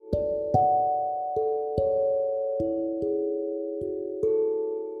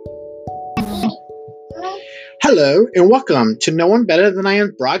Hello and welcome to No One Better Than I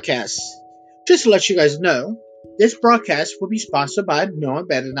Am broadcast. Just to let you guys know, this broadcast will be sponsored by No One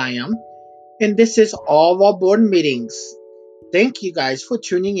Better Than I Am, and this is all of our board meetings. Thank you guys for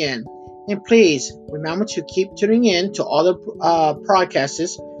tuning in, and please remember to keep tuning in to all the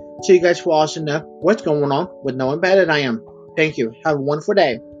broadcasts so you guys will also know what's going on with No One Better Than I Am. Thank you. Have a wonderful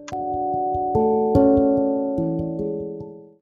day.